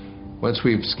 Once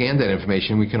we've scanned that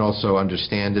information, we can also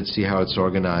understand it, see how it's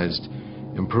organized,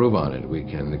 improve on it. We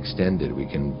can extend it. We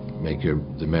can make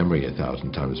the memory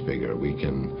 1,000 times bigger. We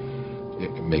can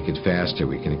make it faster.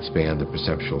 We can expand the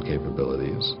perceptual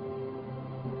capabilities.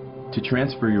 To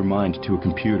transfer your mind to a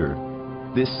computer,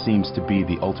 this seems to be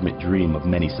the ultimate dream of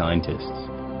many scientists.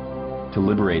 To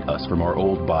liberate us from our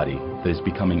old body that is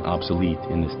becoming obsolete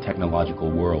in this technological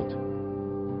world.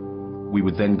 We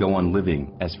would then go on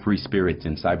living as free spirits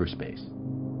in cyberspace.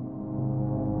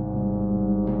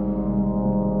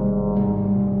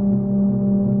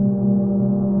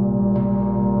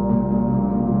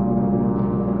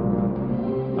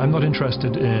 I'm not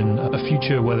interested in a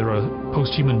future where there are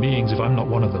post-human beings if I'm not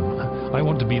one of them. I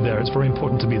want to be there. It's very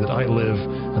important to me that I live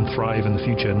and thrive in the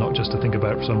future, not just to think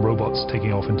about some robots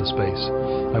taking off into space.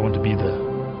 I want to be there.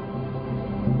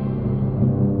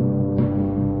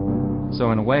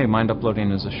 So in a way, mind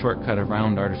uploading is a shortcut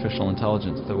around artificial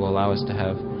intelligence that will allow us to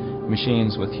have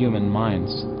machines with human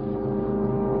minds.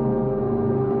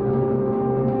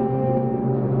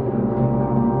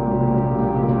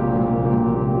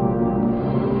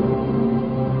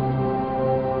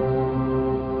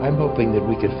 I'm hoping that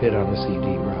we could fit on a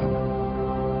CD-ROM.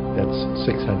 That's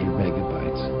 600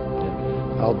 megabytes.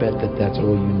 And I'll bet that that's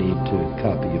all you need to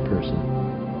copy a person.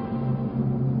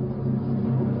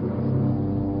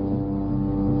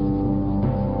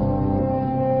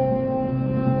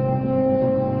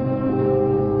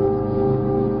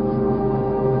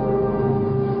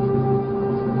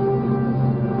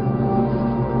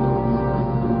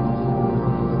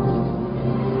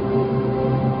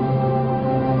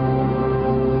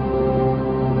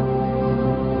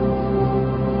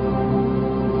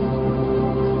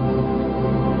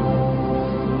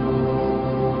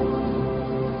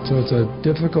 So it's a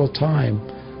difficult time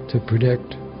to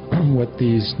predict what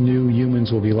these new humans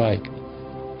will be like.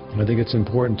 I think it's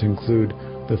important to include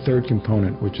the third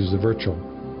component, which is the virtual,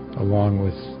 along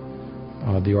with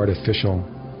the artificial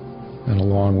and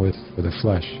along with the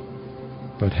flesh.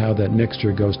 But how that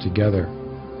mixture goes together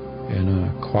in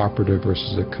a cooperative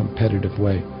versus a competitive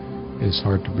way is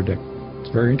hard to predict.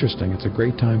 It's very interesting. It's a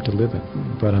great time to live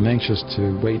in. But I'm anxious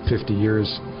to wait 50 years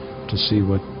to see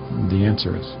what the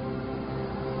answer is.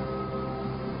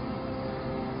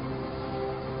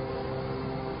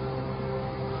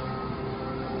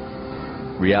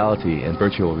 Reality and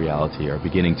virtual reality are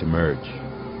beginning to merge.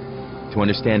 To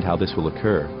understand how this will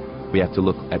occur, we have to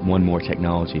look at one more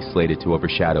technology slated to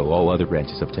overshadow all other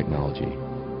branches of technology.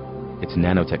 It's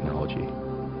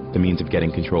nanotechnology, the means of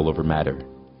getting control over matter,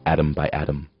 atom by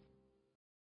atom.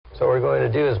 So what we're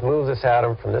going to do is move this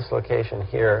atom from this location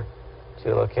here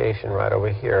to a location right over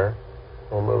here.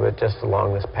 We'll move it just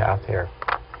along this path here.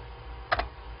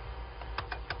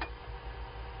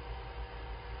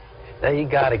 Now you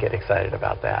got to get excited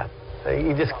about that.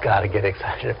 You just got to get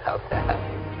excited about that.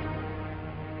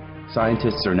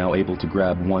 Scientists are now able to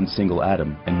grab one single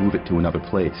atom and move it to another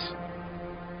place.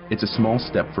 It's a small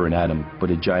step for an atom,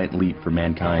 but a giant leap for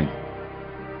mankind.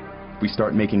 If we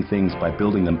start making things by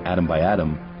building them atom by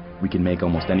atom, we can make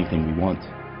almost anything we want.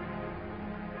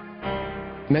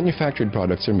 Manufactured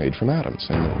products are made from atoms,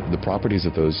 and the properties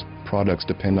of those products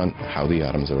depend on how the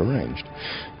atoms are arranged.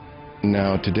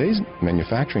 Now, today's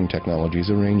manufacturing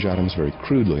technologies arrange atoms very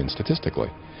crudely and statistically,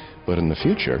 but in the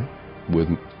future, with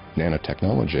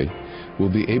nanotechnology,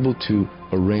 we'll be able to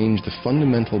arrange the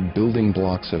fundamental building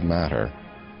blocks of matter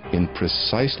in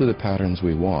precisely the patterns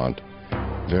we want,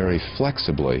 very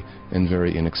flexibly and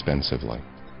very inexpensively.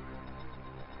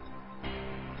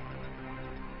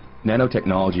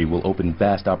 Nanotechnology will open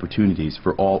vast opportunities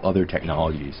for all other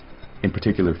technologies, in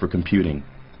particular for computing.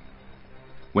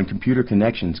 When computer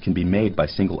connections can be made by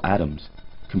single atoms,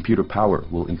 computer power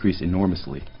will increase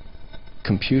enormously.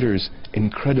 Computers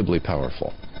incredibly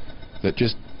powerful that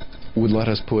just would let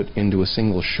us put into a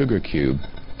single sugar cube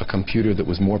a computer that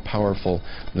was more powerful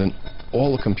than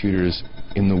all the computers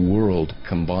in the world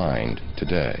combined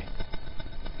today.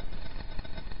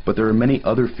 But there are many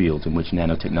other fields in which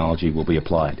nanotechnology will be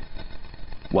applied.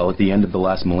 While at the end of the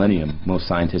last millennium, most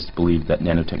scientists believed that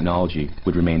nanotechnology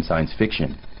would remain science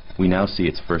fiction, we now see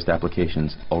its first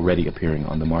applications already appearing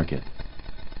on the market.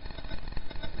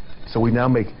 So we now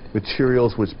make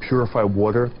materials which purify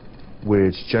water,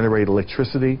 which generate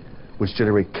electricity, which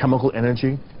generate chemical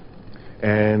energy.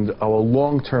 And our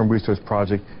long-term research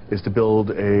project is to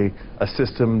build a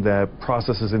system that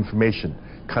processes information,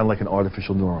 kind of like an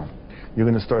artificial neuron. You're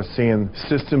going to start seeing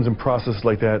systems and processes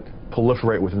like that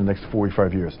proliferate within the next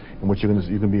 45 years, in which you're going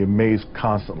to be amazed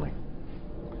constantly.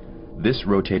 This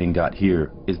rotating dot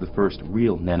here is the first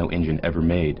real nano engine ever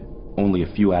made, only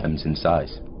a few atoms in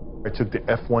size. I took the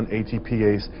F1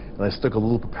 ATPase and I stuck a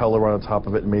little propeller on the top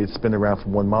of it and made it spin around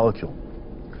from one molecule.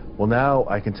 Well, now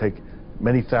I can take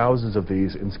many thousands of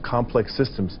these in complex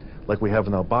systems like we have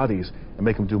in our bodies and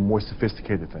make them do more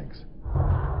sophisticated things.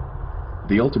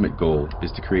 The ultimate goal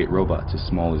is to create robots as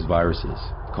small as viruses,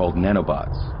 called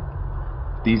nanobots.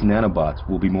 These nanobots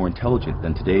will be more intelligent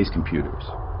than today's computers.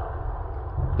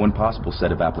 One possible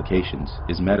set of applications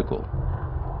is medical.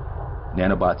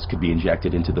 Nanobots could be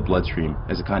injected into the bloodstream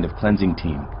as a kind of cleansing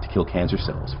team to kill cancer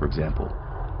cells, for example,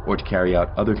 or to carry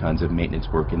out other kinds of maintenance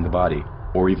work in the body,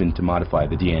 or even to modify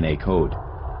the DNA code.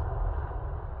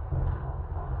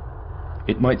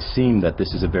 It might seem that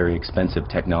this is a very expensive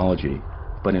technology,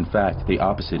 but in fact, the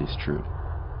opposite is true.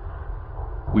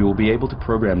 We will be able to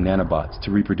program nanobots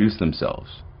to reproduce themselves,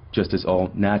 just as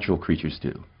all natural creatures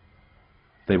do.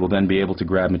 They will then be able to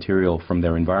grab material from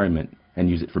their environment and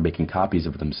use it for making copies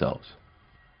of themselves.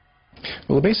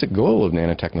 Well, the basic goal of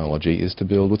nanotechnology is to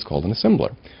build what's called an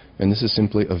assembler. And this is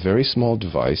simply a very small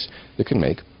device that can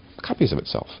make copies of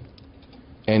itself.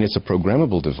 And it's a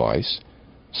programmable device,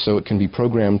 so it can be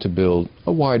programmed to build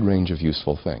a wide range of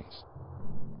useful things.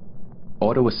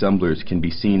 Auto-assemblers can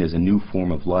be seen as a new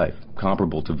form of life,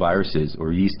 comparable to viruses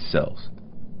or yeast cells.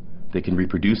 They can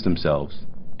reproduce themselves,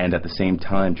 and at the same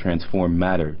time transform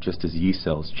matter just as yeast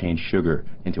cells change sugar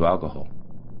into alcohol.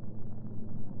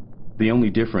 The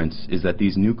only difference is that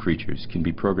these new creatures can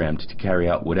be programmed to carry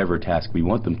out whatever task we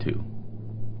want them to.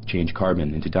 Change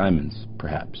carbon into diamonds,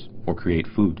 perhaps, or create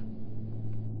food.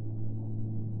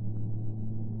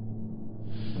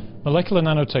 Molecular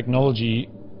nanotechnology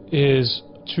is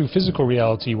to physical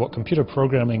reality what computer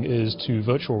programming is to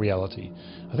virtual reality.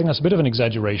 I think that's a bit of an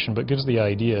exaggeration, but gives the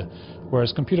idea.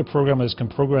 Whereas computer programmers can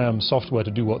program software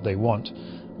to do what they want,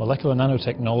 molecular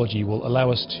nanotechnology will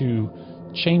allow us to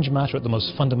change matter at the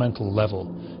most fundamental level.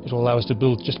 It will allow us to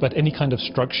build just about any kind of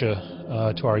structure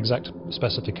to our exact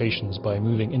specifications by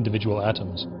moving individual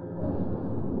atoms.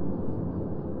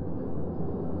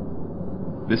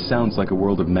 This sounds like a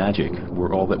world of magic,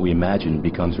 where all that we imagine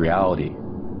becomes reality.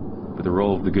 But the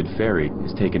role of the good fairy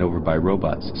is taken over by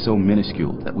robots so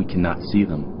minuscule that we cannot see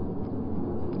them.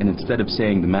 And instead of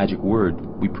saying the magic word,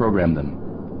 we program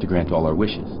them to grant all our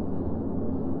wishes.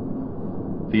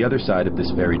 The other side of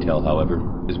this fairy tale, however,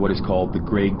 is what is called the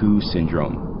gray goo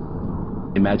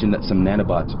syndrome. Imagine that some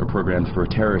nanobots are programmed for a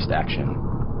terrorist action,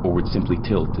 or would simply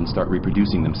tilt and start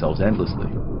reproducing themselves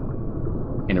endlessly.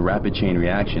 In a rapid chain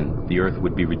reaction, the Earth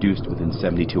would be reduced within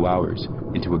 72 hours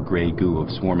into a gray goo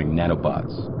of swarming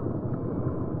nanobots.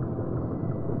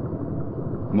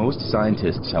 Most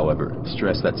scientists, however,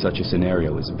 stress that such a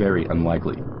scenario is very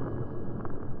unlikely.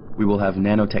 We will have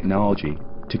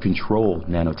nanotechnology to control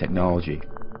nanotechnology.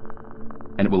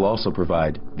 And it will also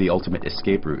provide the ultimate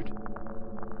escape route.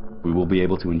 We will be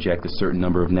able to inject a certain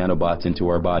number of nanobots into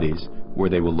our bodies, where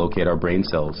they will locate our brain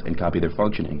cells and copy their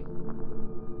functioning.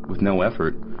 With no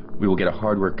effort, we will get a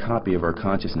hardware copy of our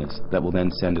consciousness that will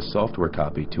then send a software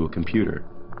copy to a computer,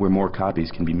 where more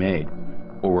copies can be made,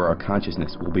 or where our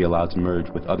consciousness will be allowed to merge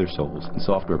with other souls and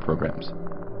software programs.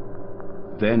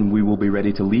 Then we will be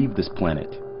ready to leave this planet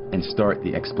and start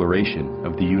the exploration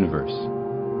of the universe.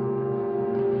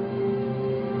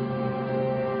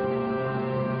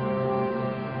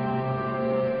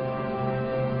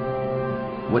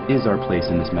 What is our place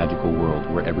in this magical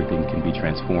world where everything can be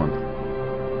transformed?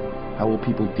 How will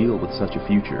people deal with such a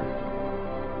future?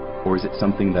 Or is it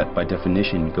something that by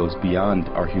definition goes beyond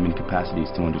our human capacities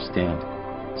to understand?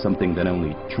 Something that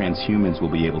only transhumans will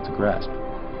be able to grasp?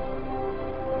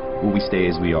 Will we stay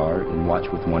as we are and watch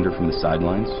with wonder from the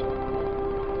sidelines?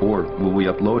 Or will we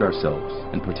upload ourselves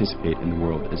and participate in the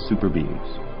world as super beings?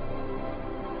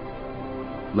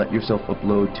 Let yourself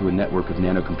upload to a network of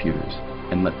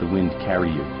nanocomputers and let the wind carry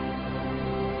you.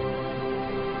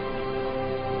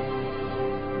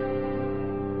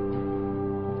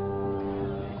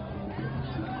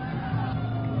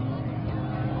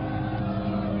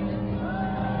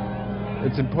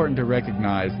 It's important to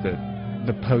recognize that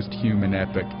the post-human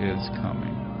epoch is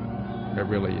coming. It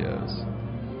really is.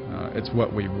 It's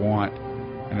what we want,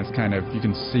 and it's kind of, you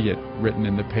can see it written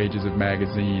in the pages of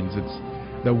magazines.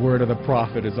 the word of the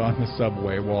prophet is on the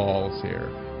subway walls here.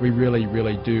 We really,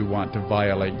 really do want to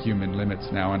violate human limits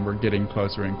now, and we're getting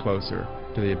closer and closer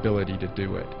to the ability to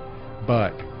do it.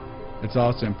 But it's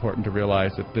also important to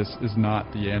realize that this is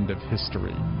not the end of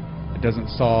history. It doesn't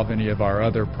solve any of our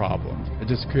other problems. It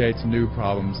just creates new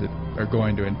problems that are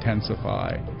going to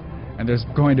intensify. And there's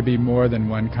going to be more than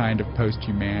one kind of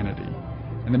post-humanity.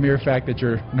 And the mere fact that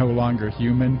you're no longer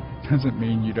human doesn't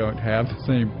mean you don't have the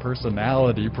same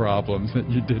personality problems that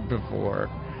you did before.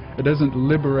 It doesn't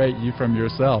liberate you from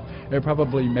yourself. It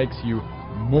probably makes you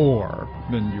more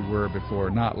than you were before,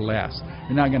 not less.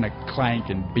 You're not going to clank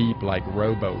and beep like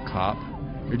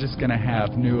RoboCop. You're just going to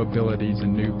have new abilities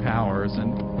and new powers,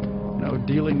 and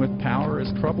dealing with power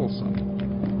is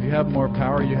troublesome. If you have more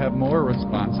power, you have more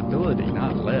responsibility,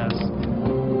 not less.